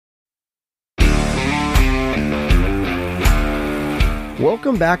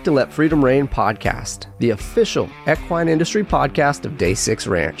Welcome back to Let Freedom Reign podcast, the official equine industry podcast of Day 6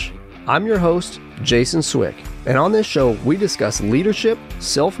 Ranch. I'm your host, Jason Swick, and on this show, we discuss leadership,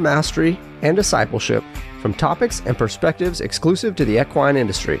 self-mastery, and discipleship from topics and perspectives exclusive to the equine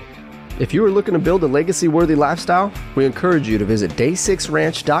industry. If you are looking to build a legacy-worthy lifestyle, we encourage you to visit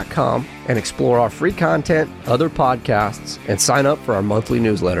day6ranch.com and explore our free content, other podcasts, and sign up for our monthly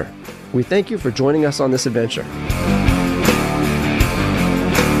newsletter. We thank you for joining us on this adventure.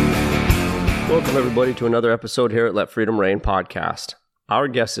 Welcome, everybody, to another episode here at Let Freedom Reign podcast. Our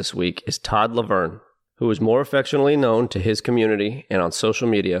guest this week is Todd LaVergne, who is more affectionately known to his community and on social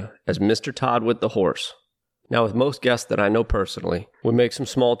media as Mr. Todd with the Horse. Now, with most guests that I know personally, we make some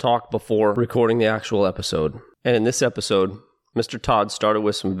small talk before recording the actual episode. And in this episode, Mr. Todd started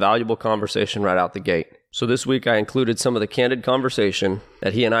with some valuable conversation right out the gate. So this week I included some of the candid conversation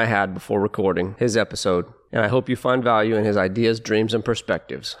that he and I had before recording his episode, and I hope you find value in his ideas, dreams, and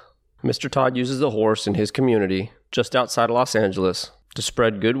perspectives. Mr. Todd uses the horse in his community just outside of Los Angeles to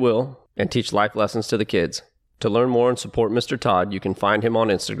spread goodwill and teach life lessons to the kids. To learn more and support Mr. Todd, you can find him on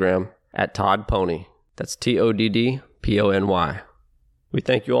Instagram at Todd Pony. That's TODDPONY. We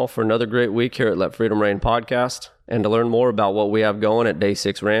thank you all for another great week here at Let Freedom Reign podcast. And to learn more about what we have going at Day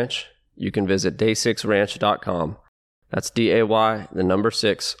 6 Ranch, you can visit day6ranch.com. That's DAY, the number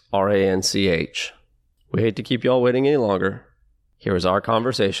 6, RANCH. We hate to keep you all waiting any longer. Here is our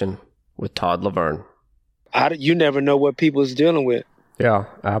conversation with Todd LaVergne. You never know what people's dealing with. Yeah,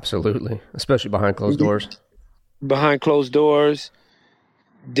 absolutely. Especially behind closed doors. Behind closed doors.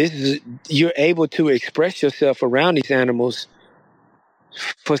 You're able to express yourself around these animals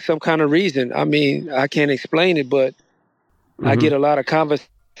for some kind of reason. I mean, I can't explain it, but I get a lot of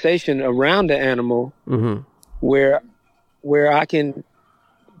conversation around the animal where I can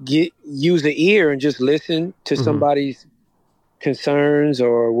use the ear and just listen to somebody's concerns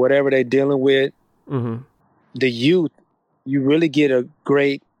or whatever they're dealing with. The youth, you really get a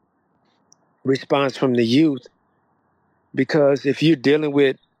great response from the youth. Because if you're dealing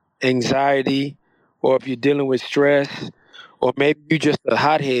with anxiety, or if you're dealing with stress, or maybe you're just a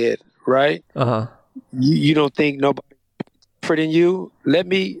hothead, right? You don't think nobody different than you.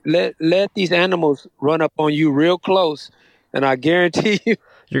 Let these animals run up on you real close, and I guarantee you,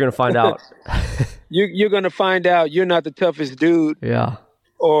 you're gonna find out. you're gonna find out you're not the toughest dude,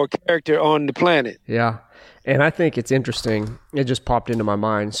 or character on the planet. Yeah, and I think it's interesting. It just popped into my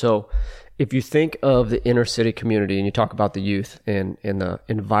mind. So, if you think of the inner city community and you talk about the youth and the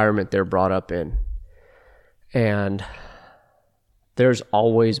environment they're brought up in, and there's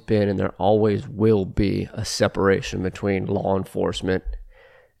always been and there always will be a separation between law enforcement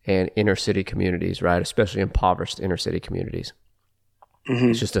and inner city communities, right? Especially impoverished inner city communities.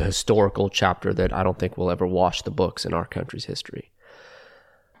 It's just a historical chapter that I don't think will ever wash the books in our country's history.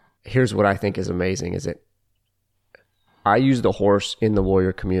 Here's what I think is amazing is that I use the horse in the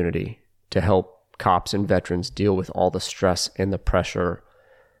warrior community to help cops and veterans deal with all the stress and the pressure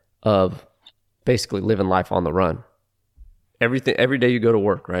of basically living life on the run. Every day you go to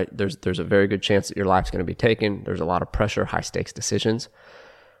work, right? There's a very good chance that your life's going to be taken. There's a lot of pressure, high stakes decisions.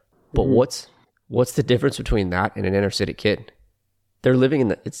 But what's the difference between that and an inner city kid? They're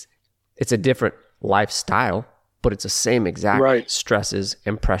living it's a different lifestyle, but it's the same exact stresses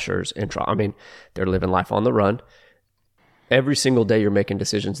and pressures and trauma. I mean, they're living life on the run. Every single day you're making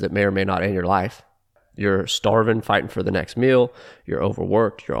decisions that may or may not end your life. You're starving, fighting for the next meal. You're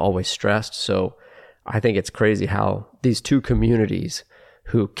overworked. You're always stressed. So I think it's crazy how these two communities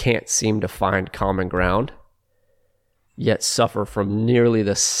who can't seem to find common ground yet suffer from nearly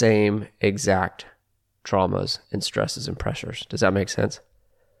the same exact traumas and stresses and pressures. Does that make sense?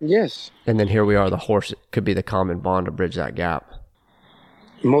 Yes. And then here we are, the horse could be the common bond to bridge that gap.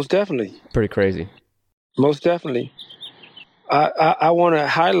 Most definitely. Pretty crazy. Most definitely. I want to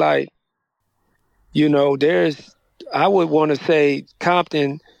highlight, I would want to say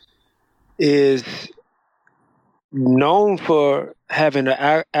Compton is known for having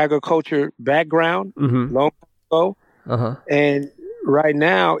an agriculture background long ago. And right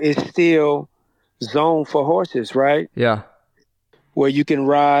now it's still zoned for horses, right? Yeah. Where you can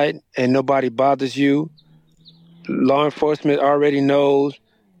ride and nobody bothers you. Law enforcement already knows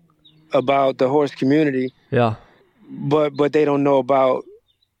about the horse community. Yeah. But they don't know about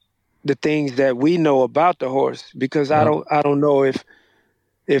the things that we know about the horse, because I don't know if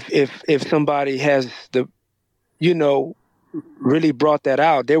somebody has really brought that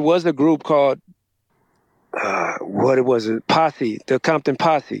out. There was a group called Posse, the Compton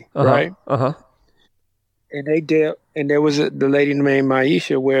Posse, right? And there was the lady named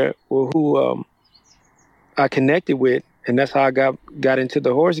Maisha who I connected with, and that's how I got into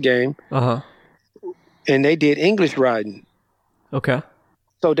the horse game. And they did English riding. Okay.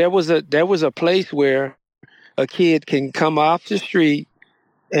 So there was a place where a kid can come off the street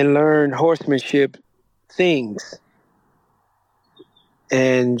and learn horsemanship things.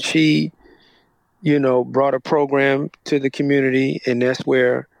 And she, brought a program to the community, and that's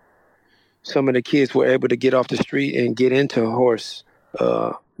where some of the kids were able to get off the street and get into horse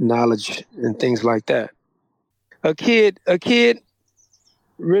knowledge and things like that. A kid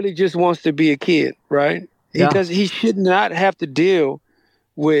really just wants to be a kid, right? Yeah. He should not have to deal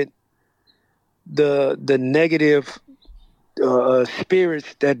with the negative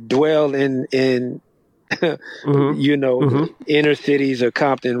spirits that dwell in inner cities or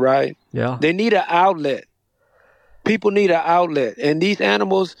Compton, right? Yeah. They need an outlet. People need an outlet, and these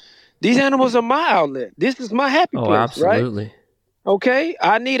animals are my outlet. This is my happy place, absolutely. right? Okay,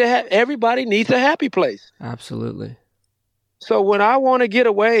 everybody needs a happy place. Absolutely. So when I want to get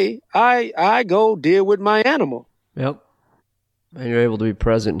away, I go deal with my animal. Yep. And you're able to be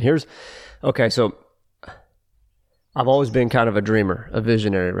present. So I've always been kind of a dreamer, a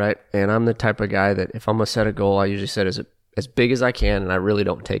visionary, right? And I'm the type of guy that if I'm going to set a goal, I usually set it as big as I can, and I really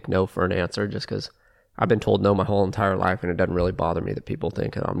don't take no for an answer just because I've been told no my whole entire life, and it doesn't really bother me that people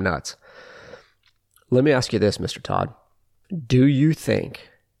think that I'm nuts. Let me ask you this, Mr. Todd. Do you think,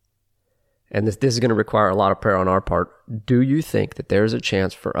 and this is going to require a lot of prayer on our part, do you think that there's a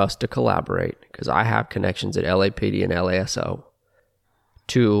chance for us to collaborate, because I have connections at LAPD and LASO,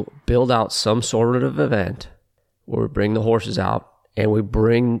 to build out some sort of event where we bring the horses out and we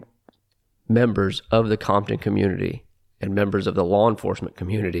bring members of the Compton community and members of the law enforcement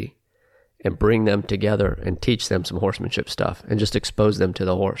community and bring them together and teach them some horsemanship stuff and just expose them to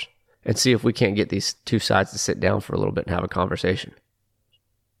the horse and see if we can't get these two sides to sit down for a little bit and have a conversation?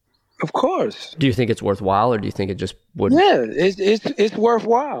 Of course. Do you think it's worthwhile, or do you think it just would? Yeah, it's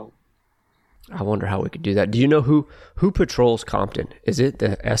worthwhile. I wonder how we could do that. Do you know who patrols Compton? Is it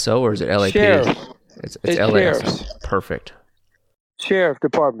the SO or is it LAPD? Sheriff. It's LASO. Perfect. Sheriff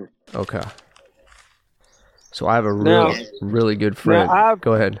Department. Okay. So I have a really good friend.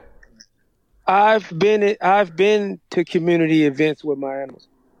 Go ahead. I've been to community events with my animals,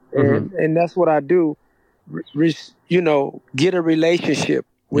 and that's what I do. Get a relationship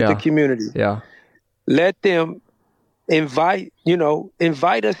with the community. Yeah. Let them invite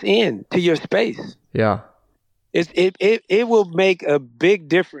us in to your space. Yeah. It will make a big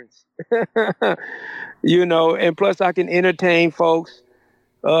difference. And plus I can entertain folks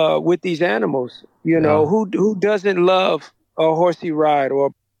with these animals. Who doesn't love a horsey ride,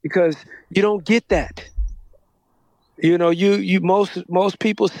 or because you don't get that. Most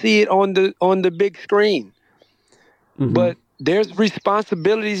people see it on the big screen. But there's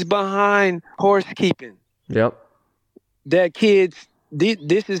responsibilities behind horse keeping. Yep. That kids,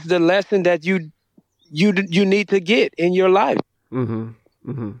 this is the lesson that you need to get in your life.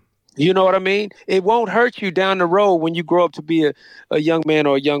 You know what I mean? It won't hurt you down the road when you grow up to be a young man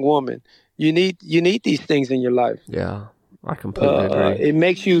or a young woman. You need these things in your life. Yeah, I completely agree. It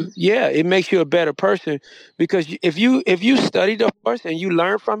makes you a better person, because if you study the horse and you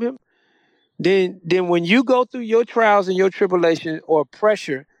learn from him, then when you go through your trials and your tribulations or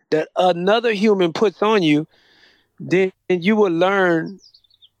pressure that another human puts on you, then you will learn.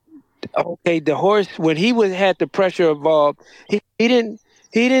 Okay, the horse, when he had the pressure involved, he didn't,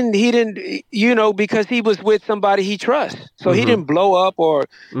 because he was with somebody he trusts. So he didn't blow up or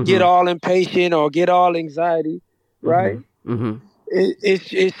get all impatient or get all anxiety, right?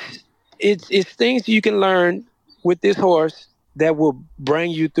 It's things you can learn with this horse that will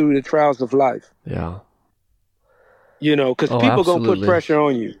bring you through the trials of life. Yeah. Because people going to put pressure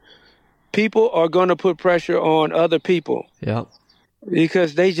on you. People are going to put pressure on other people. Yeah.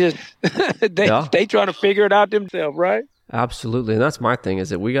 Because they just, they try to figure it out themselves, right? Absolutely. And that's my thing, is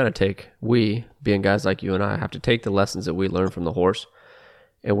that we, being guys like you and I, have to take the lessons that we learn from the horse,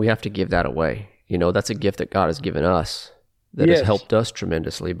 and we have to give that away. That's a gift that God has given us that has helped us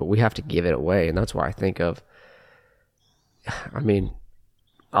tremendously, but we have to give it away. And that's why I think I'll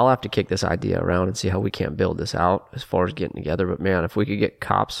have to kick this idea around and see how we can't build this out as far as getting together. But man, if we could get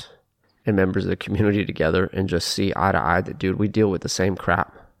cops and members of the community together and just see eye to eye that, dude, we deal with the same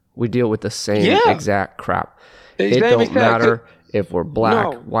crap. We deal with the same exact crap. It don't matter if we're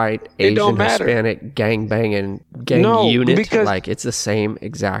black, white, Asian, Hispanic, gang banging, unit. Like, it's the same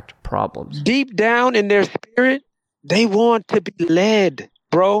exact problems. Deep down in their spirit, they want to be led,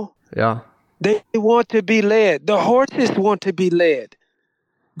 bro. Yeah. They want to be led. The horses want to be led.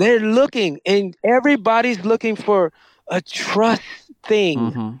 They're looking, and everybody's looking for a trust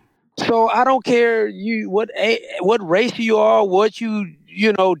thing. So I don't care what race you are, what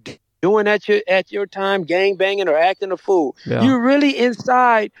doing at your time, gang banging or acting a fool. Yeah. You really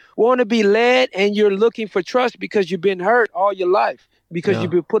inside want to be led, and you're looking for trust because you've been hurt all your life, because Yeah.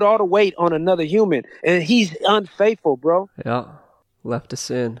 you've been put all the weight on another human, and he's unfaithful, bro. Yeah. Left to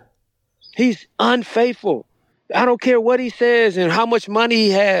sin. He's unfaithful. I don't care what he says and how much money he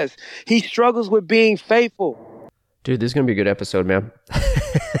has. He struggles with being faithful. Dude, this is going to be a good episode, man.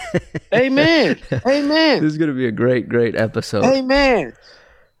 Amen. Amen. This is going to be a great, great episode. Amen.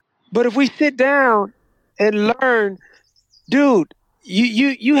 But if we sit down and learn, dude,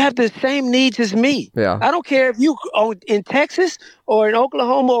 you have the same needs as me. Yeah. I don't care if you in Texas or in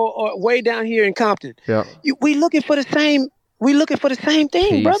Oklahoma or way down here in Compton. Yeah. We looking for the same. We looking for the same thing,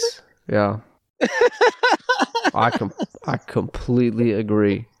 Peace. brother. Yeah. I completely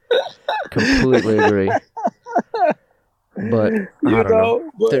agree. Completely agree. But I don't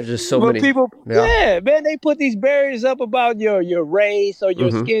know. There's just so many people. Yeah, man, they put these barriers up about your race or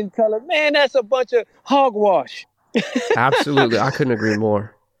your skin color. Man, that's a bunch of hogwash. Absolutely, I couldn't agree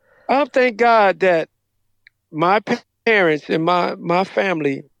more. I thank God that my parents and my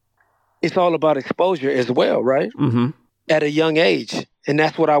family, it's all about exposure as well, right? Mm-hmm. At a young age, and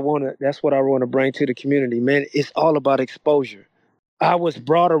that's what I want to bring to the community, man. It's all about exposure. I was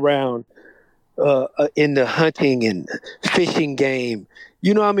brought around in the hunting and fishing game.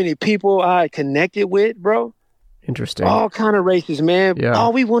 You know how many people I connected with, bro? Interesting. All kind of races, man. Yeah.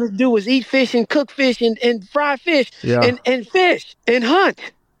 All we want to do is eat fish and cook fish and fry fish and fish and hunt.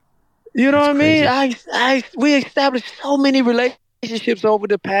 You know what I mean? We established so many relationships over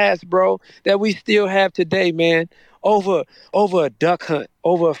the past, bro, that we still have today, man. Over a duck hunt,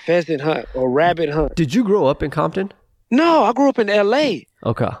 over a pheasant hunt or rabbit hunt. Did you grow up in Compton? No, I grew up in L.A.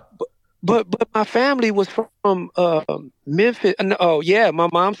 Okay. But my family was from Memphis. Oh yeah, my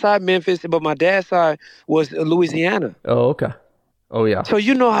mom's side Memphis, but my dad's side was Louisiana. Oh, okay. Oh yeah. So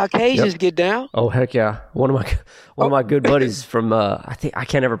you know how Cajuns get down? Oh heck yeah. One of my good buddies from I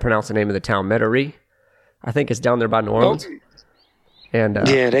can't ever pronounce the name of the town, Metairie. I think it's down there by New Orleans. Oh. And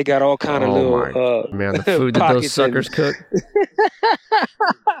yeah, they got all kind of little man, the food that those suckers cook.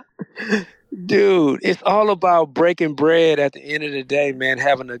 Dude, it's all about breaking bread at the end of the day, man,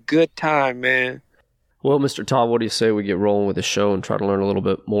 having a good time, man. Well, Mr. Todd, what do you say we get rolling with the show and try to learn a little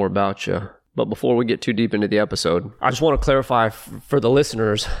bit more about you? But before we get too deep into the episode, I just want to clarify for the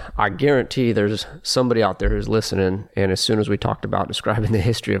listeners, I guarantee there's somebody out there who's listening, and as soon as we talked about describing the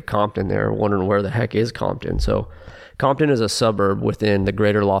history of Compton, they're wondering where the heck is Compton. So Compton is a suburb within the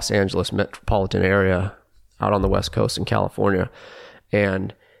greater Los Angeles metropolitan area out on the West Coast in California.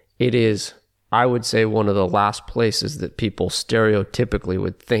 And it is, I would say, one of the last places that people stereotypically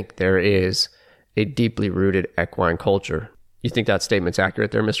would think there is a deeply rooted equine culture. You think that statement's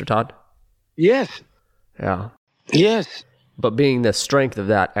accurate there, Mr. Todd? Yes. Yeah. Yes. But being the strength of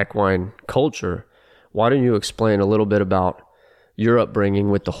that equine culture, why don't you explain a little bit about your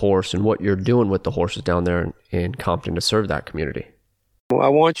upbringing with the horse and what you're doing with the horses down there in Compton to serve that community? I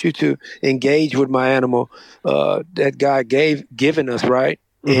want you to engage with my animal that God given us, right?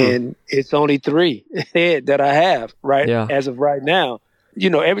 Mm-hmm. And it's only 3 that I have, right? Yeah. As of right now. You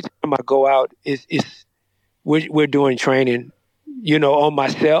know, every time I go out, we're doing training, on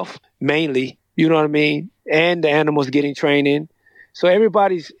myself mainly, you know what I mean? And the animals getting training. So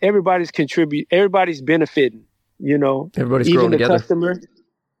everybody's everybody's benefiting, Everybody's even growing the together. Customer,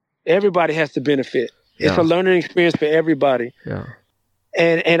 everybody has to benefit. Yeah. It's a learning experience for everybody. Yeah.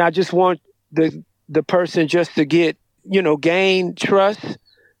 And I just want the person just to get, gain trust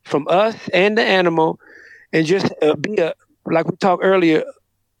from us and the animal, and just be like we talked earlier,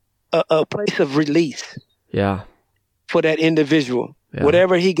 a place of release. Yeah. For that individual. Yeah.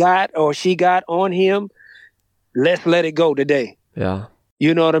 Whatever he got or she got on him, let's let it go today. Yeah.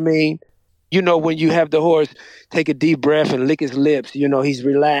 You know what I mean? When you have the horse take a deep breath and lick his lips, he's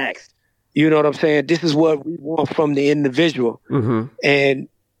relaxed. You know what I'm saying? This is what we want from the individual. Mm-hmm. And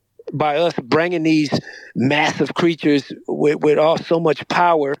by us bringing these massive creatures with all so much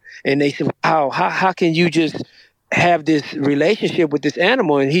power, and they say, wow, how can you just have this relationship with this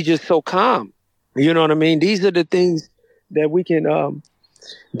animal and he's just so calm? You know what I mean? These are the things that we can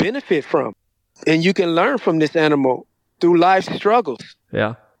benefit from. And you can learn from this animal through life struggles.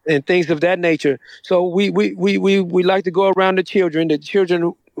 Yeah. And things of that nature. So we like to go around the children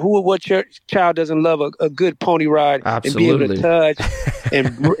what child doesn't love a good pony ride? Absolutely. And be able to touch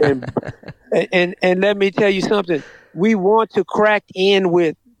and let me tell you something. We want to crack in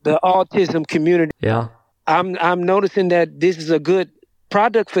with the autism community. Yeah. I'm noticing that this is a good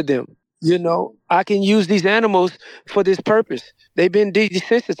product for them. I can use these animals for this purpose. They've been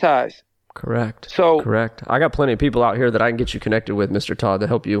desensitized. Correct. So correct. I got plenty of people out here that I can get you connected with, Mr. Todd, to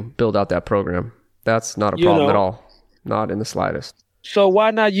help you build out that program. That's not a problem at all. Not in the slightest. So why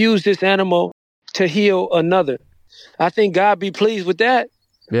not use this animal to heal another? I think God be pleased with that.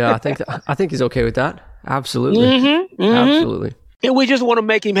 Yeah, I think he's okay with that. Absolutely. Absolutely. And we just want to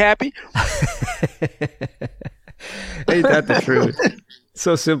make him happy. Ain't that the truth?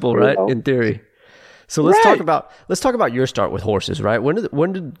 So simple, right? In theory. So let's talk about your start with horses, right?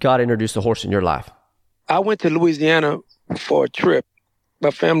 When did God introduce the horse in your life? I went to Louisiana for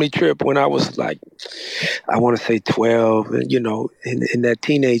a family trip when I was like, I want to say 12, in that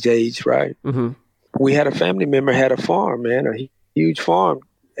teenage age, right? Mm-hmm. We had a family member had a farm, man, a huge farm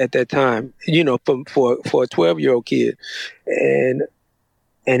at that time, for a 12-year-old kid. And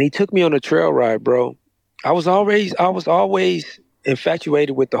he took me on a trail ride, bro. I was always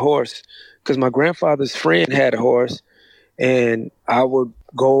infatuated with the horse because my grandfather's friend had a horse, and I would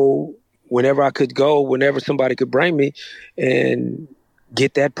go whenever I could go, whenever somebody could bring me, and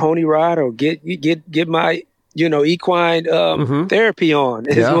get that pony ride or get my equine therapy on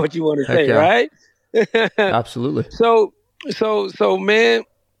is what you want to say, right? Absolutely. So man,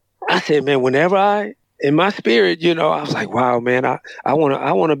 I said, man, whenever in my spirit, I was like, wow, man, I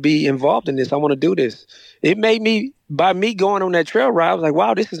want to be involved in this. I want to do this. It made me, by me going on that trail ride, I was like,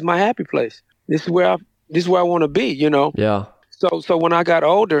 wow, this is my happy place. This is where I want to be, Yeah. So when I got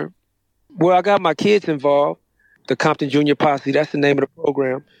older, I got my kids involved. The Compton Junior Posse, that's the name of the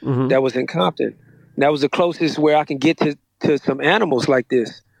program that was in Compton. And that was the closest where I can get to some animals like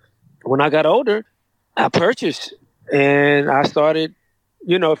this. When I got older, I purchased and I started,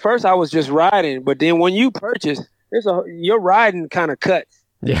 at first I was just riding, but then when you purchase, your riding kind of cuts.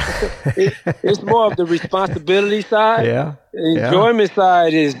 Yeah. It's more of the responsibility side. Yeah. The enjoyment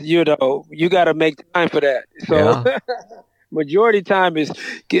side is, you got to make time for that. So majority time is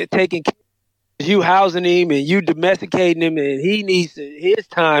taking care. You housing him and you domesticating him, and he needs his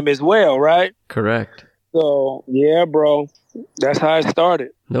time as well, right? Correct. So, yeah, bro, that's how it started.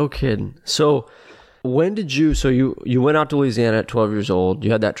 No kidding. So when did you went out to Louisiana at 12 years old,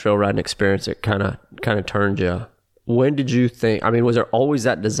 you had that trail riding experience that kind of turned you. When did you think, was there always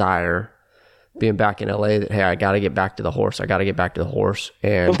that desire being back in LA that, hey, I got to get back to the horse.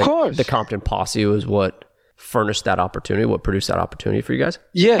 And of course. The Compton Posse was what furnished that opportunity, what produced that opportunity for you guys?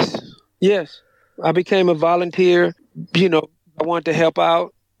 Yes. I became a volunteer. I wanted to help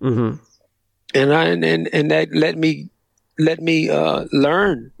out, and that let me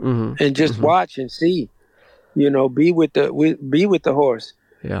learn and just watch and see. Be with the horse.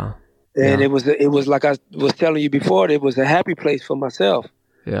 Yeah. And it was like I was telling you before. It was a happy place for myself.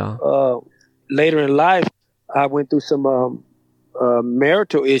 Yeah. Later in life, I went through some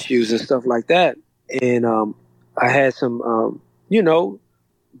marital issues and stuff like that, and I had some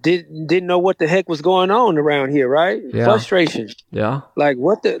didn't know what the heck was going on around here, right? Yeah. Frustration. Yeah. Like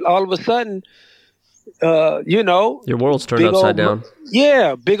all of a sudden, your world's turned upside down.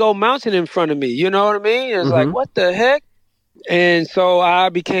 Yeah, big old mountain in front of me. You know what I mean? It's like, what the heck? And so I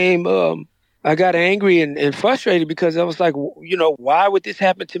became, I got angry and frustrated because I was like, why would this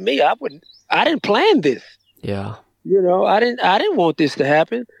happen to me? I didn't plan this. Yeah. I didn't want this to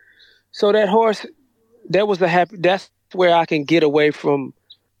happen. So that horse, that's where I can get away from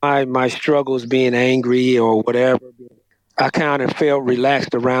my struggles, being angry or whatever. I kind of felt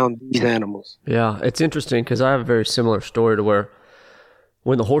relaxed around these animals. Yeah, it's interesting because I have a very similar story to where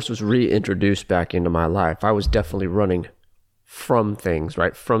when the horse was reintroduced back into my life, I was definitely running from things,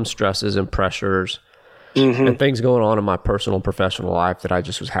 right? From stresses and pressures and things going on in my personal and professional life that I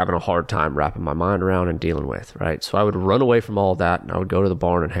just was having a hard time wrapping my mind around and dealing with, right? So I would run away from all that and I would go to the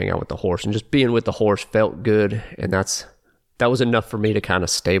barn and hang out with the horse, and just being with the horse felt good. And that was enough for me to kind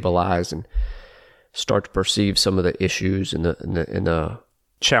of stabilize and start to perceive some of the issues and the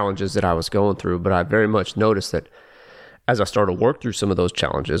challenges that I was going through. But I very much noticed that as I started to work through some of those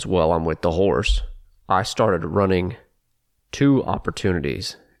challenges while I'm with the horse, I started running to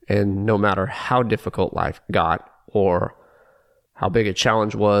opportunities. And no matter how difficult life got or how big a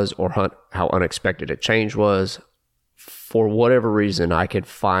challenge was or how unexpected a change was, for whatever reason, I could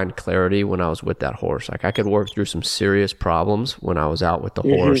find clarity when I was with that horse. Like I could work through some serious problems when I was out with the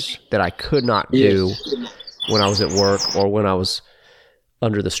horse that I could not do when I was at work or when I was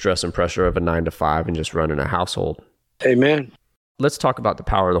under the stress and pressure of a 9-to-5 and just running a household. Amen. Let's talk about the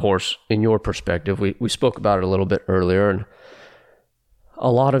power of the horse in your perspective. We spoke about it a little bit earlier, and a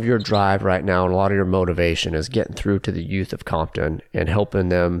lot of your drive right now and a lot of your motivation is getting through to the youth of Compton and helping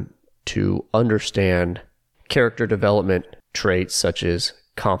them to understand character development traits such as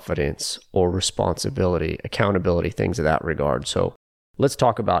confidence or responsibility, accountability, things of that regard. So let's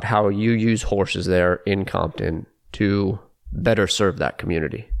talk about how you use horses there in Compton to better serve that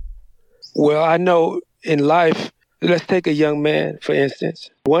community. Well, I know in life, let's take a young man, for instance.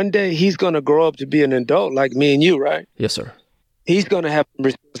 One day he's going to grow up to be an adult like me and you, right? Yes, sir. He's going to have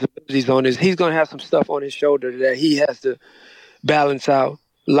responsibilities on his, he's going to have some stuff on his shoulder that he has to balance out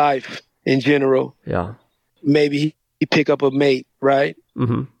life in general. Yeah. Maybe he pick up a mate, right?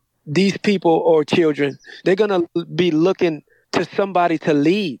 Mm-hmm. These people or children, they're going to be looking to somebody to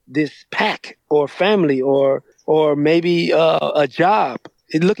lead this pack or family or maybe a job.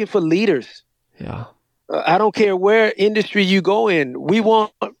 They're looking for leaders. Yeah. I don't care where industry you go in.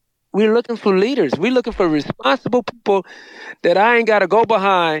 We're looking for leaders. We're looking for responsible people that I ain't got to go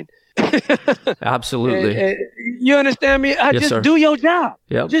behind. Absolutely. And you understand me? Yes, just sir. do your job.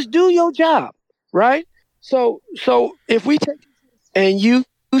 Yep. Just do your job, right? So if we take and you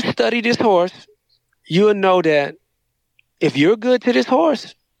study this horse, you'll know that if you're good to this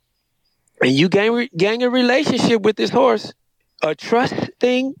horse and you gain a relationship with this horse, a trust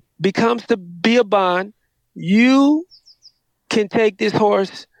thing becomes to be a bond. You can take this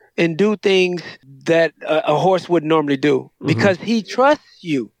horse and do things that a horse would normally do because he trusts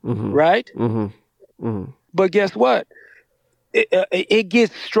you, right? But guess what? It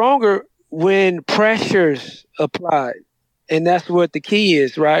gets stronger when pressure's applied. And that's what the key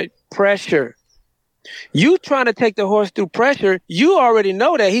is, right? Pressure. You trying to take the horse through pressure, you already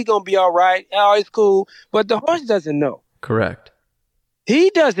know that he's going to be all right. Oh, it's cool. But the horse doesn't know. Correct. He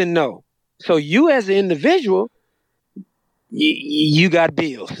doesn't know. So you as an individual, you got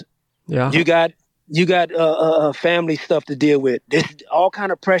bills. Yeah. You got family stuff to deal with. This all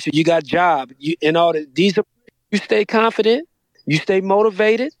kind of pressure. You got job. And all that. You stay confident. You stay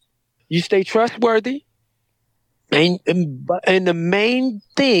motivated. You stay trustworthy. And the main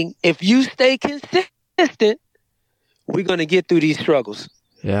thing, if you stay consistent, we're going to get through these struggles.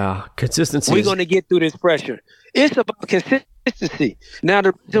 Yeah. Consistency. We're going to get through this pressure. It's about consistency. Now,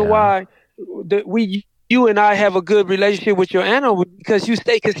 the reason why you and I have a good relationship with your animal because you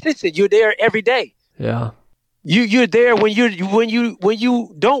stay consistent. You're there every day. Yeah. You're there when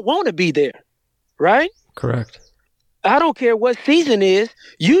you don't want to be there, right? Correct. I don't care what season is.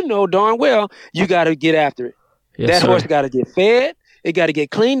 You know darn well you got to get after it. Yes, that horse got to get fed. It got to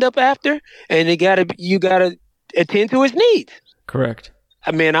get cleaned up after, and you got to attend to its needs. Correct.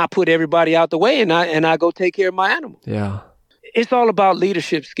 I mean, I put everybody out the way, and I go take care of my animal. Yeah. It's all about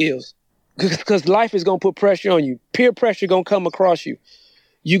leadership skills, because life is gonna put pressure on you. Peer pressure gonna come across you.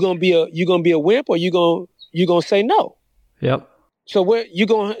 You gonna be a wimp, or you gonna say no. Yep. So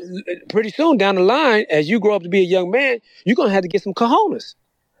pretty soon down the line, as you grow up to be a young man, you're gonna have to get some cojones.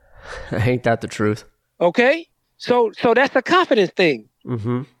 Ain't that the truth? Okay. So that's a confidence thing.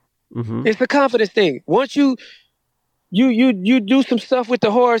 It's a confidence thing. Once you do some stuff with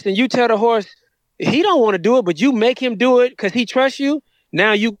the horse and you tell the horse he don't want to do it, but you make him do it because he trusts you.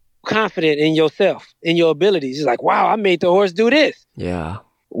 Now you confident in yourself, in your abilities. It's like, wow, I made the horse do this. Yeah.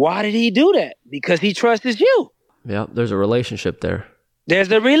 Why did he do that? Because he trusts you. Yeah. There's a relationship there.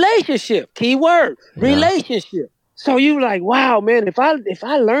 There's a relationship. Key word, relationship. So you like, wow, man, if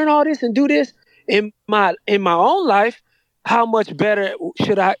I learn all this and do this in my own life, how much better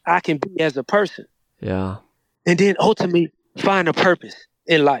should I can be as a person? Yeah. And then ultimately find a purpose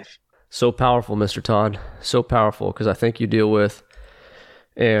in life. So powerful, Mr. Todd. So powerful, because I think you deal with,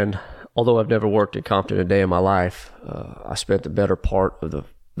 and although I've never worked at Compton a day in my life, I spent the better part of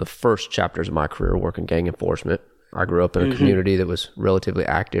the first chapters of my career working gang enforcement. I grew up in a community that was relatively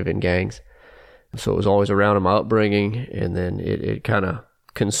active in gangs. So it was always around in my upbringing, and then it kind of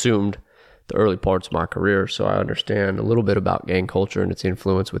consumed the early parts of my career. So I understand a little bit about gang culture and its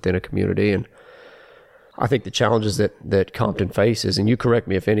influence within a community. And I think the challenges that Compton faces, and you correct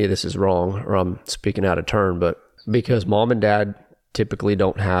me if any of this is wrong or I'm speaking out of turn, but because mom and dad typically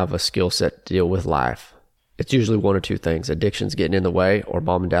don't have a skill set to deal with life, it's usually one or two things. Addiction's getting in the way, or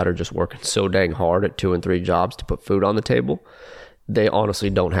mom and dad are just working so dang hard at 2 and 3 jobs to put food on the table. They honestly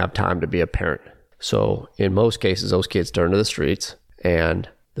don't have time to be a parent. So in most cases, those kids turn to the streets, and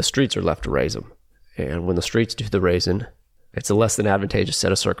the streets are left to raise them. And when the streets do the raising, it's a less than advantageous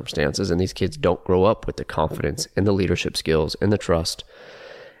set of circumstances, and these kids don't grow up with the confidence and the leadership skills and the trust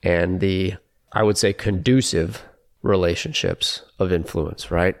and the, I would say, conducive relationships of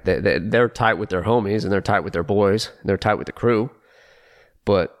influence, right? They're tight with their homies, and they're tight with their boys, and they're tight with the crew.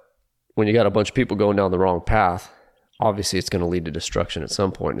 But when you got a bunch of people going down the wrong path, obviously it's going to lead to destruction at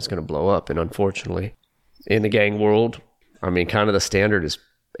some point, and it's going to blow up. And unfortunately, in the gang world, I mean, kind of the standard is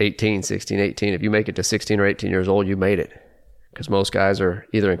 18, 16, 18. If you make it to 16 or 18 years old, you made it. because most guys are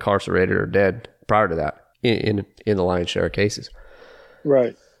either incarcerated or dead prior to that in the lion's share of cases.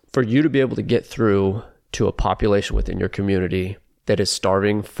 Right. For you to be able to get through to a population within your community that is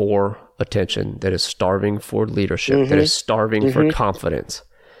starving for attention, that is starving for leadership, that is starving for confidence,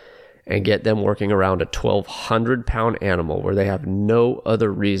 and get them working around a 1,200 pound animal where they have no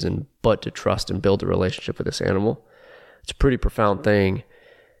other reason but to trust and build a relationship with this animal. It's a pretty profound thing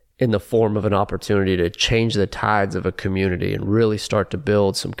in the form of an opportunity to change the tides of a community and really start to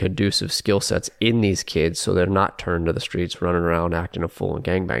build some conducive skill sets in these kids so they're not turned to the streets running around acting a fool and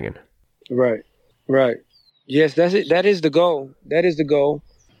gangbanging. Right. Right. Yes, that's it. That is the goal. That is the goal.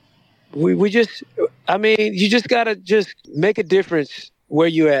 We just, I mean, you just got to just make a difference where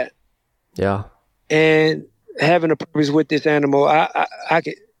you at. Yeah. And having a purpose with this animal,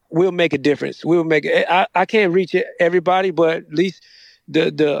 we'll make a difference. We'll make it. I can't reach everybody, but at least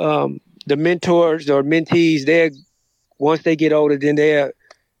the mentors or mentees, once they get older, then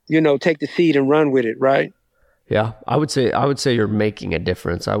they'll, take the seed and run with it, right? Yeah, I would say you're making a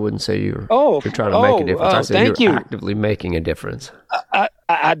difference. I wouldn't say you're trying to make a difference. I say you're actively making a difference.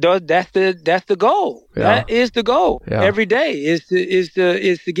 That's the goal. Yeah. That is the goal. Yeah. Every day is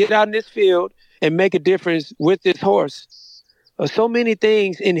to get out in this field and make a difference with this horse. So many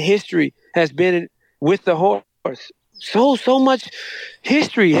things in history has been with the horse. So much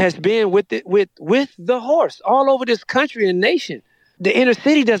history has been with the horse all over this country and nation. The inner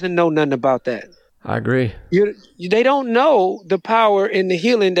city doesn't know nothing about that. I agree. They don't know the power and the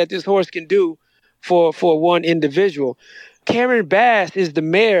healing that this horse can do for one individual. Karen Bass is the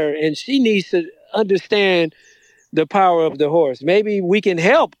mayor, and she needs to understand the power of the horse. Maybe we can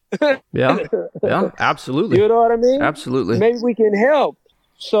help. Yeah, absolutely. You know what I mean? Absolutely. Maybe we can help.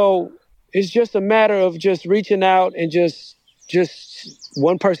 So it's just a matter of just reaching out and just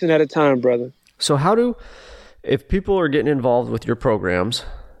one person at a time, brother. So if people are getting involved with your programs,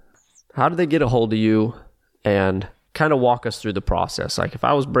 how do they get a hold of you and kind of walk us through the process? Like if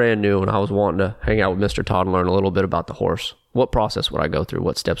I was brand new and I was wanting to hang out with Mr. Todd and learn a little bit about the horse, what process would I go through?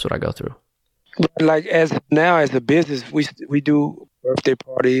 What steps would I go through? Like as a business, we do birthday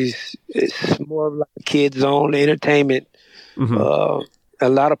parties. It's more of like a kids zone entertainment. Mm-hmm. A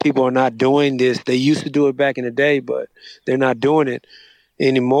lot of people are not doing this. They used to do it back in the day, but they're not doing it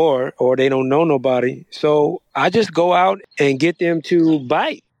anymore, or they don't know nobody. So I just go out and get them to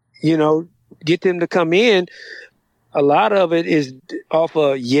bite. Get them to come in. A lot of it is off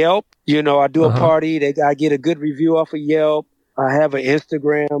of Yelp. I do a party. I get a good review off of Yelp. I have an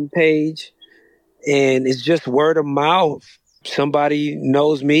Instagram page, and it's just word of mouth. Somebody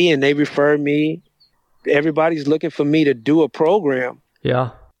knows me and they refer me. Everybody's looking for me to do a program.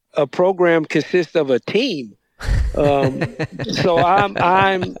 Yeah. A program consists of a team. So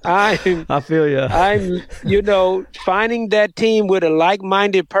I feel you. I'm, finding that team with a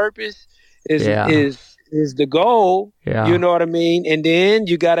like-minded purpose is the goal. Yeah. You know what I mean? And then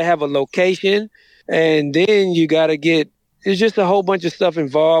you got to have a location, and then you got to there's just a whole bunch of stuff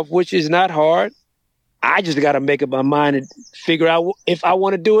involved, which is not hard. I just got to make up my mind and figure out if I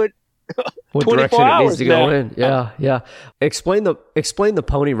want to do it. What direction it needs to go in. Yeah. Explain the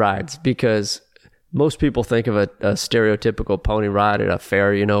pony rides, because most people think of a stereotypical pony ride at a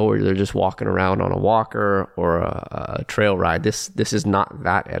fair, where they're just walking around on a walker or a trail ride. This is not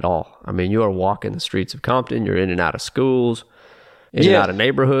that at all. I mean, you are walking the streets of Compton. You're in and out of schools, in and out of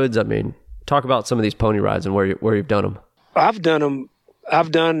neighborhoods. I mean, talk about some of these pony rides and where you've done them. I've done them.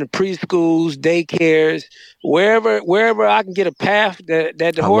 I've done the preschools, daycares, wherever I can get a path that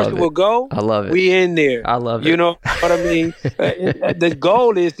the horse will go. I love it. We in there. I love it. You know what I mean? The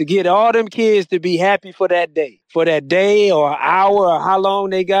goal is to get all them kids to be happy for that day or hour or how long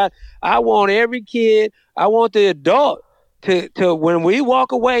they got. I want every kid. I want the adult to when we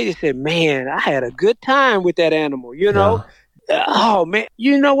walk away, they say, "Man, I had a good time with that animal." Yeah. Oh man,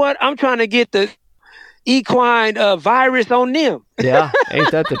 you know what? I'm trying to get the equine virus on them. Yeah,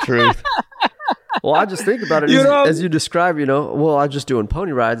 ain't that the truth? Well, I just think about it as you describe, I'm just doing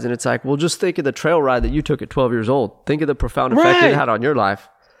pony rides, and it's like, well, just think of the trail ride that you took at 12 years old. Think of the profound effect it had on your life.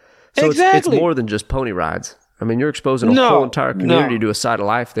 So it's more than just pony rides. I mean, you're exposing a whole entire community to a side of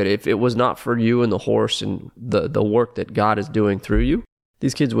life that if it was not for you and the horse and the work that God is doing through you,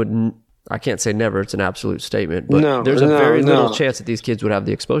 these kids wouldn't. I can't say never, it's an absolute statement, but there's a very little chance that these kids would have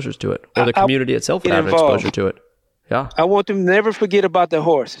the exposures to it, or the community itself would have an exposure to it. Yeah. I want them to never forget about the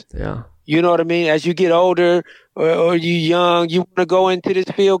horse. Yeah. You know what I mean? As you get older or you young, you want to go into this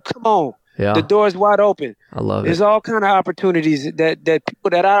field, come on. Yeah. The door's wide open. I love it. There's all kind of opportunities that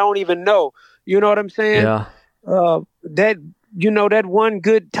people that I don't even know. You know what I'm saying? Yeah. That that one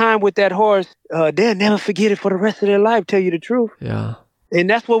good time with that horse, they'll never forget it for the rest of their life, tell you the truth. Yeah. And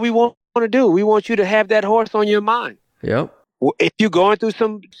that's what we want to do. We want you to have that horse on your mind. Yep. If you're going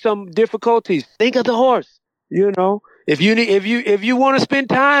through some difficulties, think of the horse. If you want to spend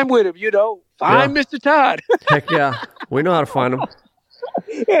time with him, find Mr. Todd. Heck yeah. We know how to find him.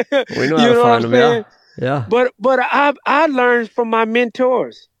 We know how You to know find what I'm him. saying? Yeah. But I learned from my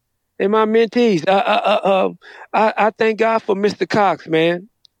mentors and my mentees. I thank God for Mr. Cox, man.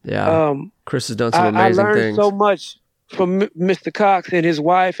 Yeah. Chris has done some amazing I learned things. so much from Mr. Cox and his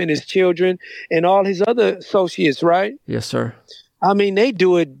wife and his children and all his other associates, right? Yes, sir. I mean, they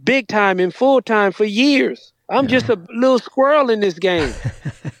do it big time and full time for years. I'm just a little squirrel in this game.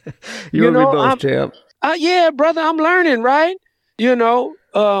 you and me both, champ. Yeah, brother, I'm learning, right? So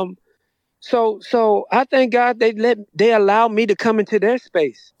I thank God they allow me to come into their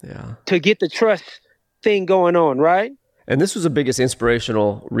space. Yeah. To get the trust thing going on, right? And this was the biggest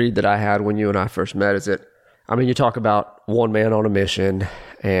inspirational read that I had when you and I first met. You talk about one man on a mission,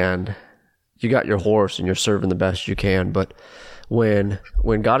 and you got your horse and you're serving the best you can. But when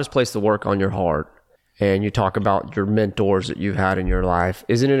God has placed the work on your heart, and you talk about your mentors that you've had in your life,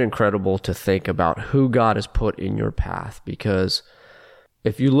 isn't it incredible to think about who God has put in your path? Because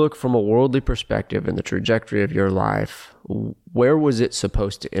if you look from a worldly perspective in the trajectory of your life, where was it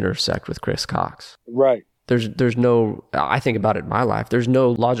supposed to intersect with Chris Cox? Right. There's no, I think about it in my life, there's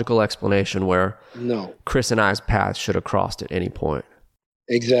no logical explanation where Chris and I's paths should have crossed at any point.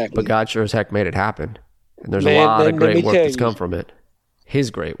 Exactly. But God sure as heck made it happen. And there's a lot of great work that's come from it.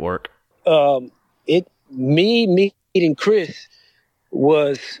 His great work. Me meeting Chris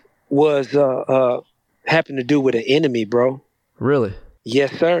was happened to do with an enemy, bro. Really?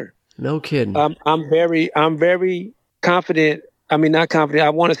 Yes, sir. No kidding. I'm very confident. I mean, not confident. I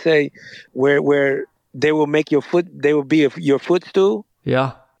want to say where they will make your your footstool.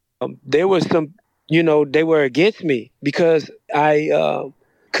 Yeah. There was some, they were against me because I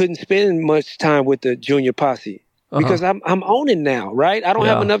couldn't spend much time with the junior posse. Because I'm owning now, right? I don't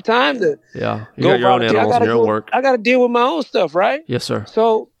have enough time to you got your own animals and your own work. I got to deal with my own stuff, right? Yes, sir.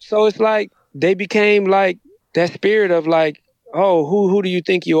 So it's like they became like that spirit of like, oh, who do you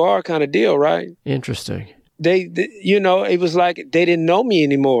think you are kind of deal, right? Interesting. They it was like they didn't know me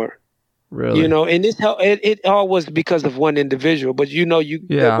anymore. Really? And it all was because of one individual. But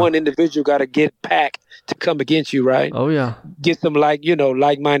that one individual got to get packed to come against you, right? Oh yeah. Get some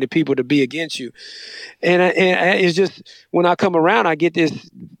like-minded people to be against you, and it's just when I come around, I get this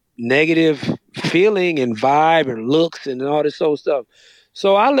negative feeling and vibe and looks and all this old stuff.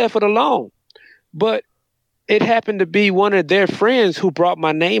 So I left it alone. But it happened to be one of their friends who brought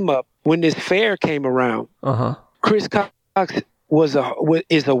my name up when this fair came around. Chris Cox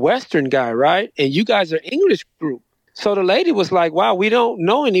is a Western guy, right? And you guys are English group. So the lady was like, wow, we don't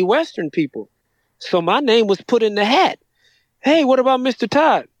know any Western people. So my name was put in the hat. Hey, what about Mr.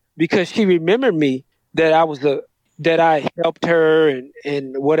 Todd? Because she remembered me that I helped her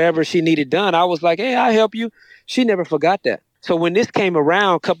and whatever she needed done. I was like, hey, I'll help you. She never forgot that. So when this came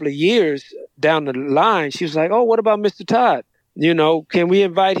around a couple of years down the line, she was like, oh, what about Mr. Todd? Can we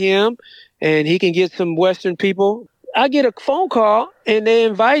invite him and he can get some Western people? I get a phone call and they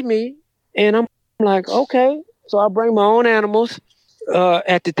invite me and I'm like, okay. So I bring my own animals.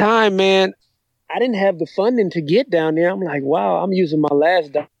 At the time, man, I didn't have the funding to get down there. I'm like, wow, I'm using my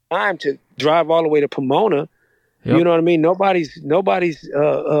last dime to drive all the way to Pomona. Yep. You know what I mean? Nobody's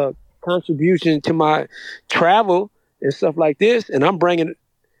contribution to my travel and stuff like this. And I'm bringing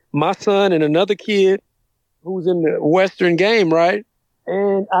my son and another kid who's in the Western game, right?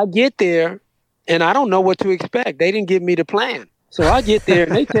 And I get there and I don't know what to expect. They didn't give me the plan. So I get there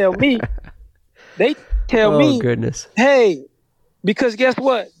and they tell me, goodness. Hey, because guess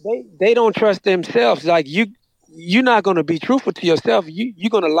what? They don't trust themselves. Like you're not going to be truthful to yourself. You're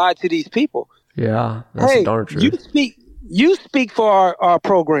going to lie to these people. Yeah, that's darn true. You speak for our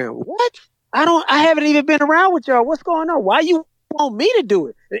program. What? I haven't even been around with y'all. What's going on? Why you want me to do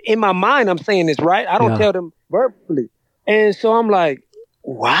it? In my mind, I'm saying this, right? I don't tell them verbally. And so I'm like,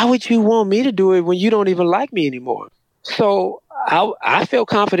 why would you want me to do it when you don't even like me anymore? So I felt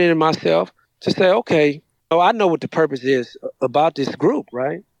confident in myself to say, okay, I know what the purpose is about this group,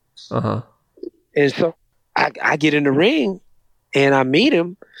 right? And so I get in the ring and I meet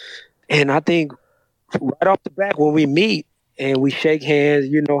him. And I think right off the bat when we meet and we shake hands,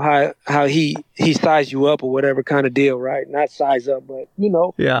 you know how he size you up or whatever kind of deal, right? Not size up, but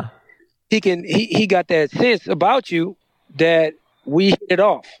Yeah. He got that sense about you that we hit it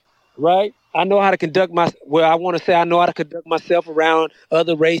off. right? I know how to conduct I want to say I know how to conduct myself around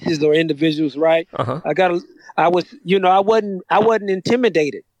other races or individuals, right? Uh-huh. I wasn't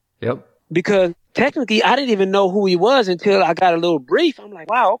intimidated Yep. because technically I didn't even know who he was until I got a little brief. I'm like,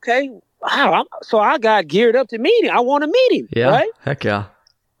 wow, okay. Wow. So I got geared up to meet him. I want to meet him, Yeah. right? Heck yeah.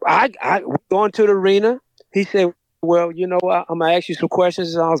 I going to the arena. He said, well, you know what? I'm going to ask you some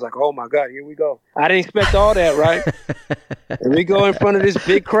questions. And I was like, oh my God, here we go. I didn't expect all that, right? And we go in front of this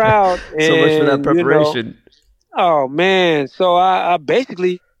big crowd. And, so much for that preparation. Oh man. So I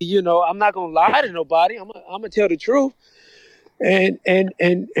basically, I'm not going to lie to nobody. I'm going to tell the truth. And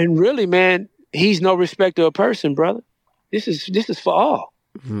really, man, he's no respecter of person, brother. This is for all.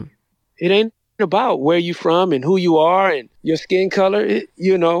 Mm-hmm. It ain't about where you from and who you are and your skin color.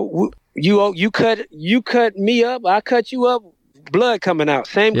 You cut me up, I cut you up, blood coming out,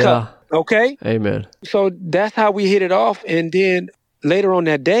 same color. Okay? Amen. So that's how we hit it off. And then later on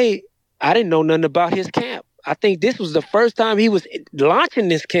that day, I didn't know nothing about his camp. I think this was the first time he was launching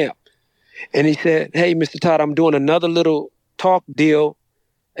this camp. And he said, hey, Mr. Todd, I'm doing another little talk deal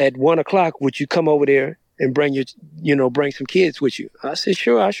at 1:00. Would you come over there and bring bring some kids with you? I said,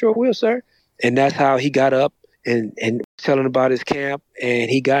 sure, I sure will, sir. And that's how he got up and telling about his camp. And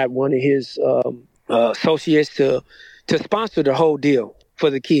he got one of his associates to sponsor the whole deal for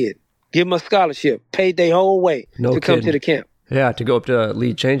the kid. Give him a scholarship, paid their whole way come to the camp. Yeah, to go up to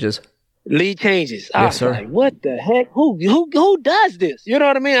lead changes. Lead changes. I was like, what the heck? Who does this? You know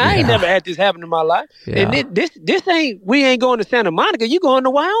what I mean? I ain't never had this happen in my life. Yeah. And we ain't going to Santa Monica. You going to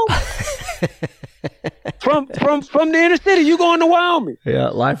Wyoming? from the inner city, you going to Wyoming. Yeah,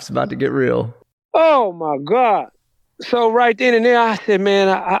 life's about to get real. Oh my God. So right then and there, I said, man,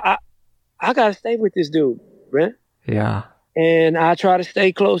 I got to stay with this dude, man. Yeah. And I try to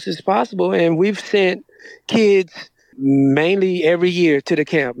stay close as possible. And we've sent kids mainly every year to the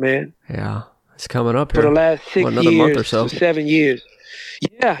camp, man. Yeah. It's coming up here. For the last 6 years, month or so. 7 years.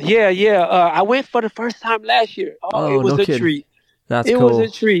 Yeah. I went for the first time last year. Oh, it was a treat. That's cool. It was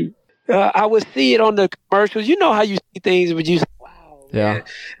a treat. I would see it on the commercials. You know how you see things, but you say, wow, man.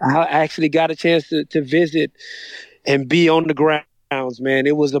 I actually got a chance to visit and be on the grounds, man.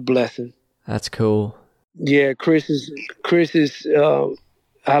 It was a blessing. That's cool. Yeah, Chris is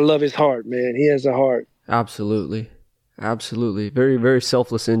I love his heart, man. He has a heart. Absolutely. Very, very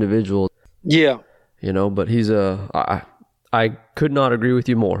selfless individual. Yeah. But I could not agree with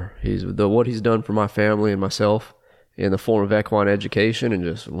you more. What he's done for my family and myself in the form of equine education and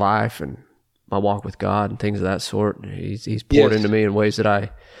just life and my walk with God and things of that sort. He's poured into me in ways that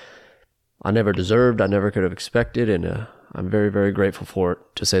I never deserved, I never could have expected, and I'm very, very grateful for it,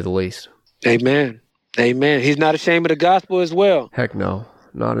 to say the least. Amen. He's not ashamed of the gospel as well. Heck no.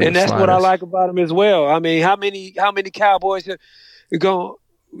 Not in the And that's slightest. what I like about him as well. I mean, how many cowboys are going,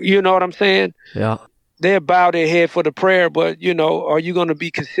 you know what I'm saying? Yeah. They'll bow their head for the prayer, but, are you going to be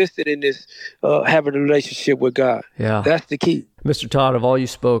consistent in this, having a relationship with God? Yeah. That's the key. Mr. Todd, of all you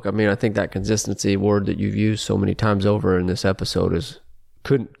spoke, I think that consistency word that you've used so many times over in this episode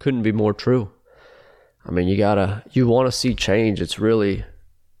couldn't be more true. You want to see change.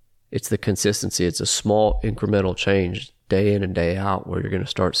 It's the consistency. It's a small incremental change day in and day out where you're going to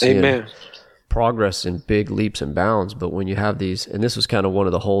start seeing progress in big leaps and bounds. But when you have these, and this was kind of one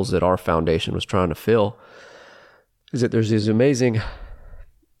of the holes that our foundation was trying to fill, is that there's these amazing,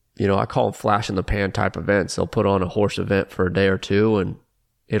 I call them flash in the pan type events. They'll put on a horse event for a day or two and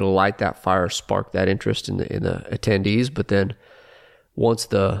it'll light that fire, spark that interest in the attendees. But then once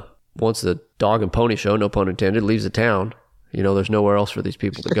the dog and pony show, no pun intended, leaves the town, there's nowhere else for these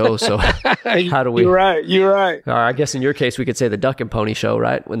people to go. So how do we... You're right. I guess in your case, we could say the duck and pony show,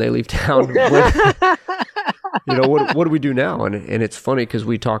 right? When they leave town. What do we do now? And it's funny because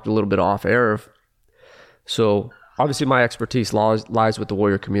we talked a little bit off air. So obviously my expertise lies with the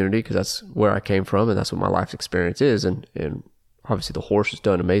warrior community because that's where I came from and that's what my life experience is. And obviously the horse has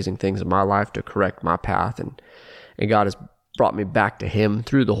done amazing things in my life to correct my path. And God has brought me back to him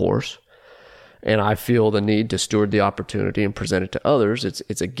through the horse. And I feel the need to steward the opportunity and present it to others.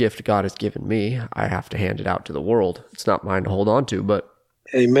 It's a gift God has given me. I have to hand it out to the world. It's not mine to hold on to, but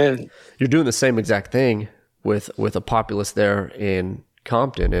amen. You're doing the same exact thing with a populace there in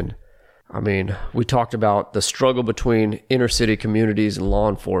Compton. And we talked about the struggle between inner city communities and law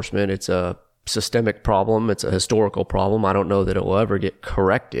enforcement. It's a systemic problem. It's a historical problem. I don't know that it will ever get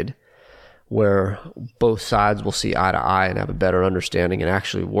corrected, where both sides will see eye to eye and have a better understanding and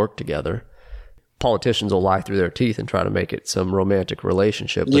actually work together. Politicians will lie through their teeth and try to make it some romantic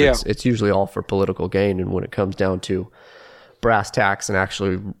relationship, but it's usually all for political gain. And when it comes down to brass tacks and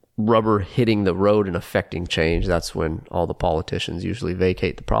actually rubber hitting the road and affecting change, that's when all the politicians usually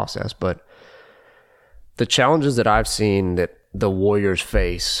vacate the process. But the challenges that I've seen that the warriors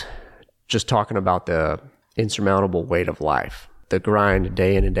face, just talking about the insurmountable weight of life, the grind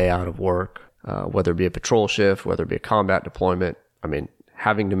day in and day out of work, whether it be a patrol shift, whether it be a combat deployment, I mean,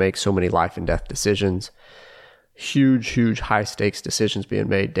 having to make so many life and death decisions, huge high stakes decisions being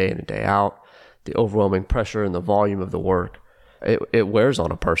made day in and day out, the overwhelming pressure and the volume of the work, it wears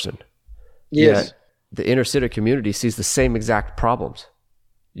on a person. Yes. Yet the inner city community sees the same exact problems.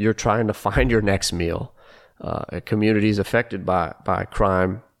 You're trying to find your next meal. A community is affected by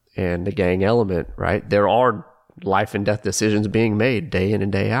crime and the gang element, right? There are life and death decisions being made day in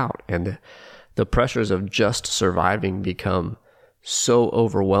and day out. And the pressures of just surviving become so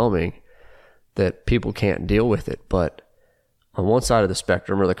overwhelming that people can't deal with it. But on one side of the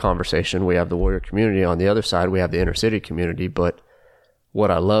spectrum or the conversation, we have the warrior community. On the other side, we have the inner city community. But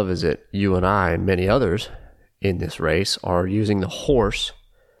what I love is that you and I and many others in this race are using the horse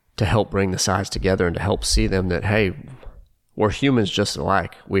to help bring the sides together and to help see them that, hey, we're humans just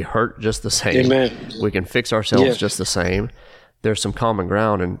alike. We hurt just the same. Amen. We can fix ourselves just the same. There's some common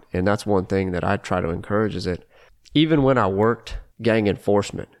ground. And that's one thing that I try to encourage is that even when I worked gang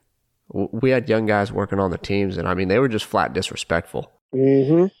enforcement, we had young guys working on the teams, and I mean, they were just flat disrespectful.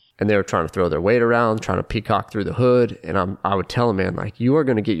 Mm-hmm. And they were trying to throw their weight around, trying to peacock through the hood. And I would tell them, man, like, you are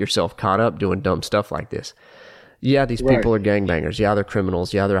going to get yourself caught up doing dumb stuff like this. Yeah, these people are gangbangers. Yeah, they're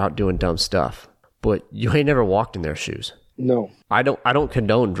criminals. Yeah, they're out doing dumb stuff. But you ain't never walked in their shoes. No. I don't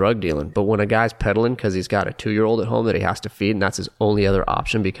condone drug dealing, but when a guy's peddling because he's got a 2-year-old at home that he has to feed, and that's his only other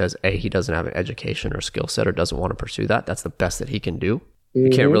option because A, he doesn't have an education or skill set or doesn't want to pursue that. That's the best that he can do. You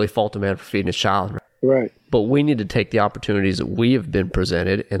can't really fault a man for feeding his child. Right. But we need to take the opportunities that we have been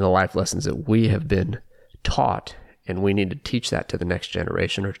presented and the life lessons that we have been taught, and we need to teach that to the next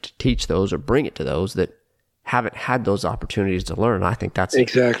generation, or to teach those or bring it to those that haven't had those opportunities to learn. I think that's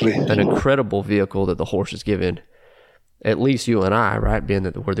exactly an incredible vehicle that the horse is given. At least you and I, right, being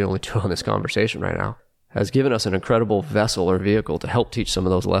that we're the only two on this conversation right now, has given us an incredible vessel or vehicle to help teach some of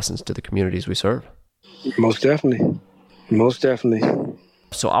those lessons to the communities we serve. Most definitely. Most definitely.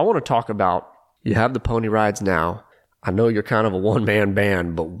 So I want to talk about, you have the pony rides now. I know you're kind of a one-man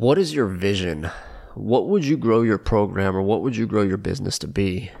band, but what is your vision? What would you grow your program, or what would you grow your business to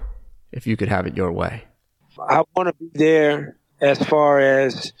be if you could have it your way? I want to be there as far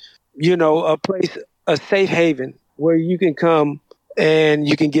as, a place, a safe haven where you can come and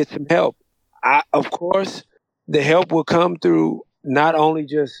you can get some help. Of course, the help will come through not only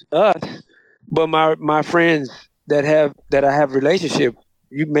just us, but my friends that I have relationship.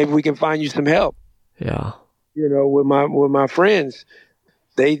 Maybe we can find you some help. Yeah. With my friends,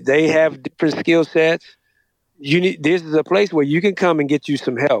 they have different skill sets. This is a place where you can come and get you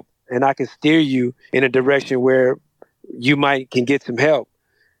some help, and I can steer you in a direction where you can get some help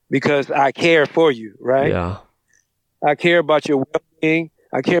because I care for you, right? Yeah. I care about your well-being.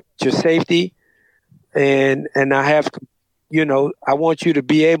 I care about your safety, and I have, I want you to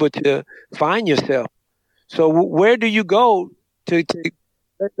be able to find yourself. So where do you go to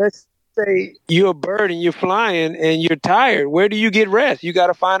let's say you're a bird and you're flying and you're tired. Where do you get rest? You got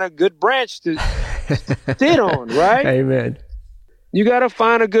to find a good branch to sit on, right? Amen. You got to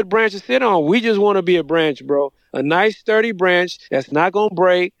find a good branch to sit on. We just want to be a branch, bro. A nice, sturdy branch that's not going to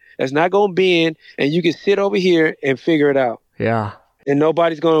break, that's not going to bend, and you can sit over here and figure it out. Yeah. And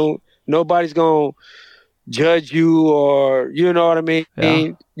nobody's going to judge you, or, you know what I mean?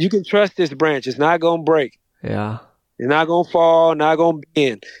 Yeah. You can trust this branch. It's not going to break. Yeah. It's not going to fall, not going to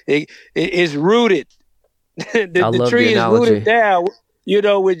bend. It's rooted. the tree is rooted down,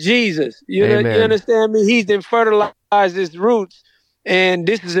 with Jesus. You understand me? He's then fertilized its roots. And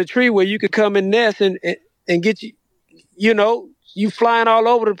this is a tree where you could come and nest and get you flying all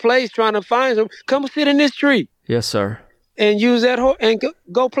over the place trying to find some. Come sit in this tree. Yes, sir. And use that horse and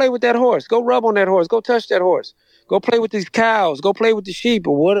go play with that horse. Go rub on that horse. Go touch that horse. Go play with these cows. Go play with the sheep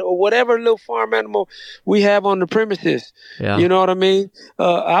or whatever little farm animal we have on the premises. Yeah. You know what I mean?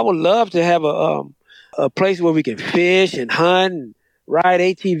 I would love to have a place where we can fish and hunt and ride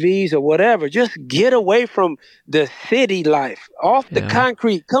ATVs or whatever. Just get away from the city life, off the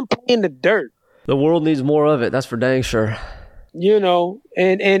concrete. Come play in the dirt. The world needs more of it. That's for dang sure.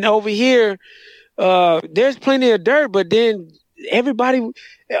 And over here, there's plenty of dirt, but then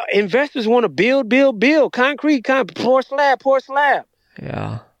investors want to build, concrete, pour slab.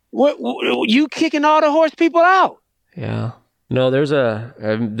 Yeah. What you kicking all the horse people out? Yeah. No, there's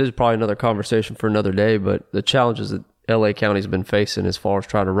probably another conversation for another day, but the challenges that LA County's been facing as far as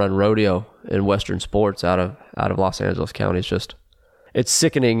trying to run rodeo in Western sports out of out of Los Angeles County. It's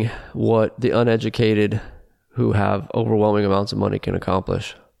sickening what the uneducated who have overwhelming amounts of money can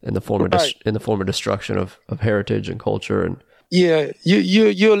accomplish in the form of in the form of destruction of heritage and culture. And yeah,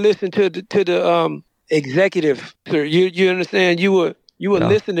 you'll listen to the executive. You understand? You will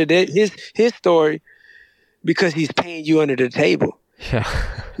listen to his story because he's paying you under the table. Yeah,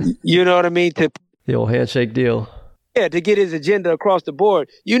 you know what I mean? To the old handshake deal. Yeah, to get his agenda across the board.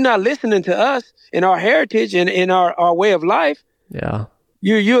 You're not listening to us and our heritage and in our way of life. Yeah,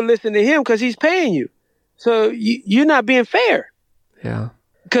 you're listening to him because he's paying you. So you're not being fair. Yeah.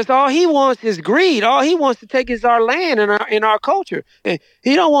 Because all he wants is greed. All he wants to take is our land and our culture. And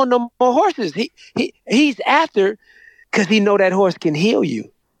he don't want no more horses. He's after because he know that horse can heal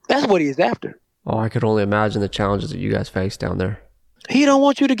you. That's what he's after. Oh, I could only imagine the challenges that you guys face down there. He don't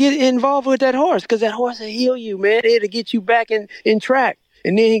want you to get involved with that horse because that horse will heal you, man. It'll get you back in track.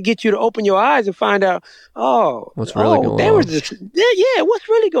 And then he get you to open your eyes and find out, what's really going there on? Was this, yeah, what's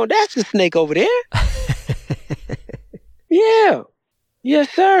really going on? That's the snake over there. Yeah. Yes,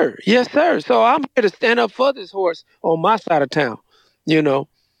 sir. Yes, sir. So I'm here to stand up for this horse on my side of town, you know.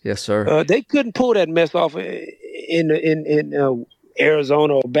 Yes, sir. They couldn't pull that mess off in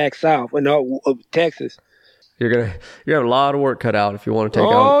Arizona or back south in Texas. You're have a lot of work cut out if you want to take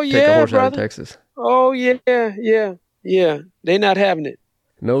a horse out of Texas. Oh yeah. They're not having it.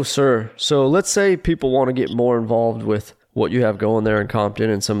 No, sir. So let's say people want to get more involved with what you have going there in Compton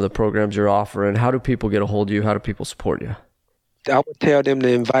and some of the programs you're offering. How do people get a hold of you? How do people support you? I would tell them to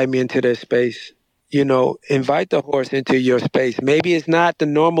invite me into their space. You know, invite the horse into your space. Maybe it's not the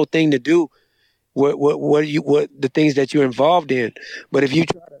normal thing to do. What the things that you're involved in, but if you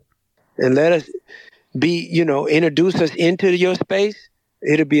try to and let us be, introduce us into your space,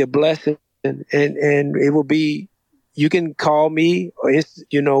 it'll be a blessing, and it will be. You can call me or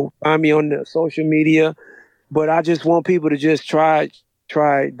find me on the social media, but I just want people to just try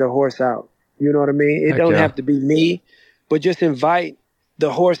the horse out. You know what I mean? It don't have to be me, but just invite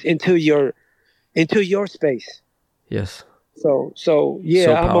the horse into your space. Yes. So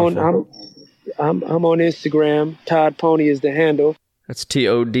yeah, I'm on Instagram. Todd Pony is the handle. That's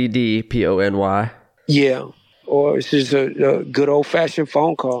TODDPONY. Yeah. Or it's just a good old fashioned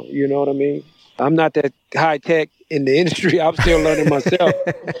phone call. You know what I mean? I'm not that high tech in the industry. I'm still learning myself.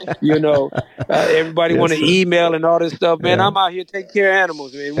 Everybody want to email and all this stuff. Man, I'm out here taking care of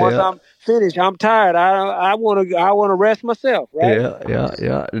animals. Man, once I'm finished, I'm tired. I want to rest myself. Right?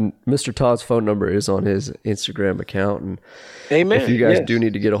 Yeah. And Mr. Todd's phone number is on his Instagram account. And amen. If you guys do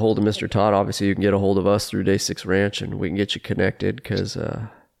need to get a hold of Mr. Todd, obviously you can get a hold of us through Day 6 Ranch, and we can get you connected because.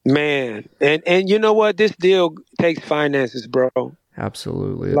 Man, and you know what? This deal takes finances, bro.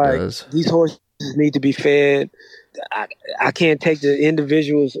 Absolutely, it does. These horses need to be fed. I can't take the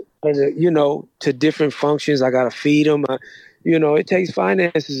individuals, to different functions. I got to feed them. It takes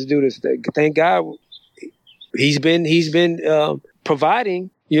finances to do this thing. Thank God he's been providing,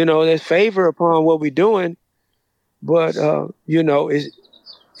 there's favor upon what we're doing. But,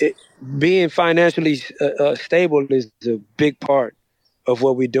 being financially stable is a big part of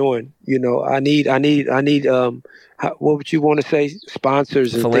what we're doing. I need what would you want to say?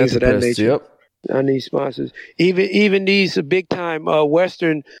 Sponsors and things of that nature. Yep. I need sponsors. Even these big time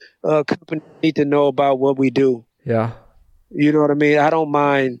Western companies need to know about what we do. Yeah. You know what I mean? I don't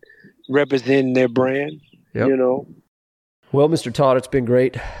mind representing their brand. Yep. Well, Mr. Todd, it's been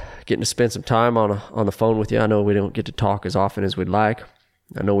great getting to spend some time on the phone with you. I know we don't get to talk as often as we'd like.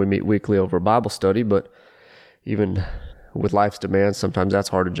 I know we meet weekly over Bible study, but even with life's demands, sometimes that's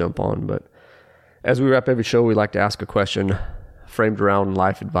hard to jump on. But as we wrap every show, we like to ask a question framed around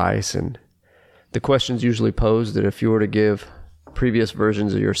life advice. And the question's usually posed that if you were to give previous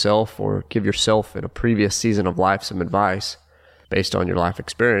versions of yourself or give yourself in a previous season of life some advice based on your life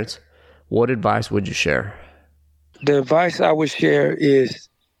experience, what advice would you share? The advice I would share is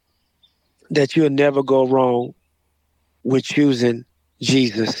that you'll never go wrong with choosing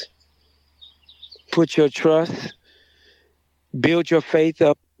Jesus. Put your trust, build your faith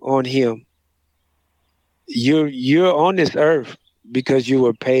up on him. You're on this earth because you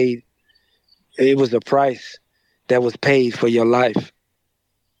were paid. It was a price that was paid for your life.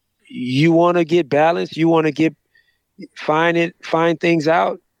 You want to get balanced. You want to find things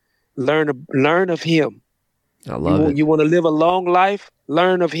out. Learn of him. I love it. You want to live a long life.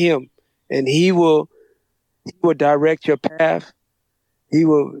 Learn of him, and he will direct your path. He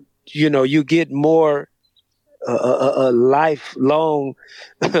will. You get more a lifelong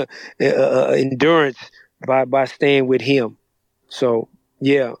endurance by staying with him. So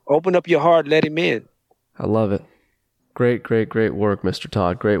yeah, open up your heart, let him in. I love it. Great work, Mr.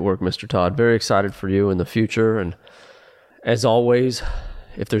 Todd. Great work, Mr. Todd. Very excited for you in the future. And as always,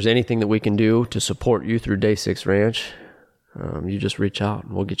 if there's anything that we can do to support you through Day 6 Ranch, you just reach out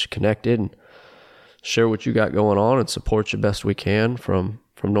and we'll get you connected and share what you got going on and support you best we can from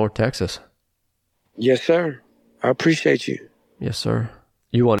North Texas. Yes, sir. I appreciate you. Yes, sir.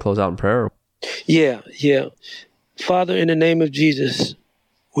 You want to close out in prayer? Yeah. Father, in the name of Jesus,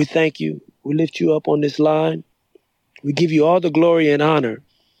 we thank you. We lift you up on this line. We give you all the glory and honor.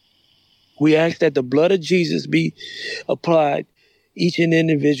 We ask that the blood of Jesus be applied each and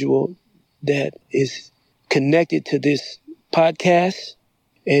individual that is connected to this podcast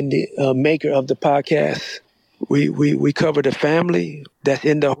and the maker of the podcast. We cover the family that's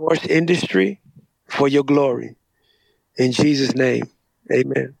in the horse industry for your glory. In Jesus' name,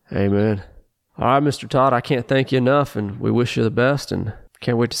 amen. Amen. All right, Mr. Todd, I can't thank you enough, and we wish you the best, and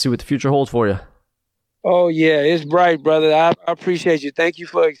can't wait to see what the future holds for you. Oh, yeah, it's bright, brother. I appreciate you. Thank you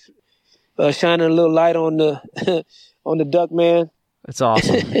for shining a little light on the on the duck, man. It's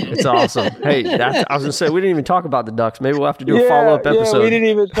awesome. It's awesome. Hey, I was gonna say we didn't even talk about the ducks. Maybe we'll have to do a follow-up episode. Yeah, we didn't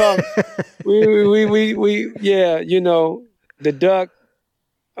even talk. we the duck.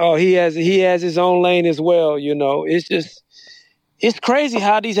 Oh, he has his own lane as well. It's crazy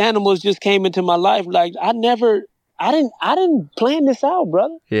how these animals just came into my life. Like I didn't plan this out,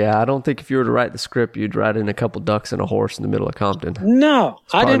 brother. Yeah, I don't think if you were to write the script, you'd write in a couple ducks and a horse in the middle of Compton. No,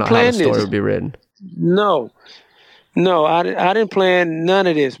 I didn't plan this. How the story would be written. No, I didn't plan none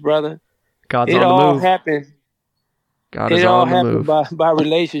of this, brother. God's on the move. It all happened by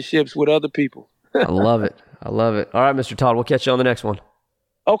relationships with other people. I love it. All right, Mr. Todd, we'll catch you on the next one.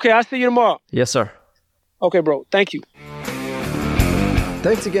 Okay, I'll see you tomorrow. Yes, sir. Okay, bro. Thank you.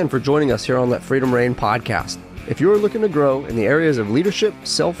 Thanks again for joining us here on Let Freedom Reign podcast. If you are looking to grow in the areas of leadership,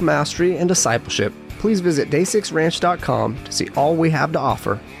 self-mastery, and discipleship, please visit day6ranch.com to see all we have to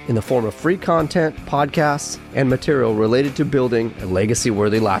offer in the form of free content, podcasts, and material related to building a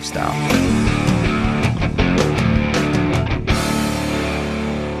legacy-worthy lifestyle.